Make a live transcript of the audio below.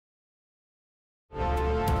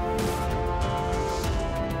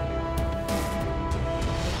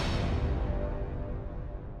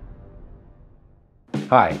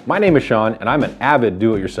Hi, my name is Sean and I'm an avid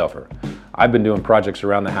do-it-yourselfer. I've been doing projects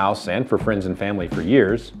around the house and for friends and family for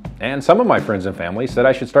years, and some of my friends and family said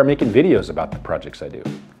I should start making videos about the projects I do.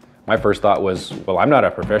 My first thought was, well, I'm not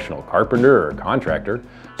a professional carpenter or contractor,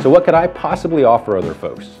 so what could I possibly offer other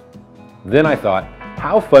folks? Then I thought,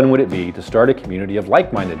 how fun would it be to start a community of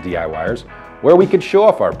like-minded DIYers where we could show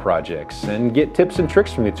off our projects and get tips and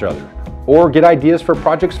tricks from each other, or get ideas for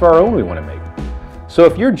projects of our own we want to make. So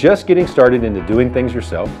if you're just getting started into doing things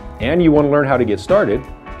yourself and you want to learn how to get started,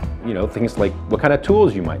 things like what kind of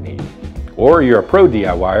tools you might need, or you're a pro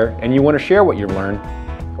DIYer and you want to share what you've learned,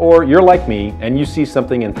 or you're like me and you see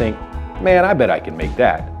something and think, man, I bet I can make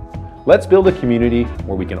that. Let's build a community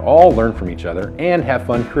where we can all learn from each other and have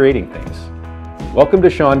fun creating things. Welcome to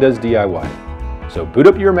Sean Does DIY. So boot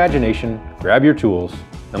up your imagination, grab your tools,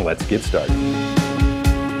 and let's get started.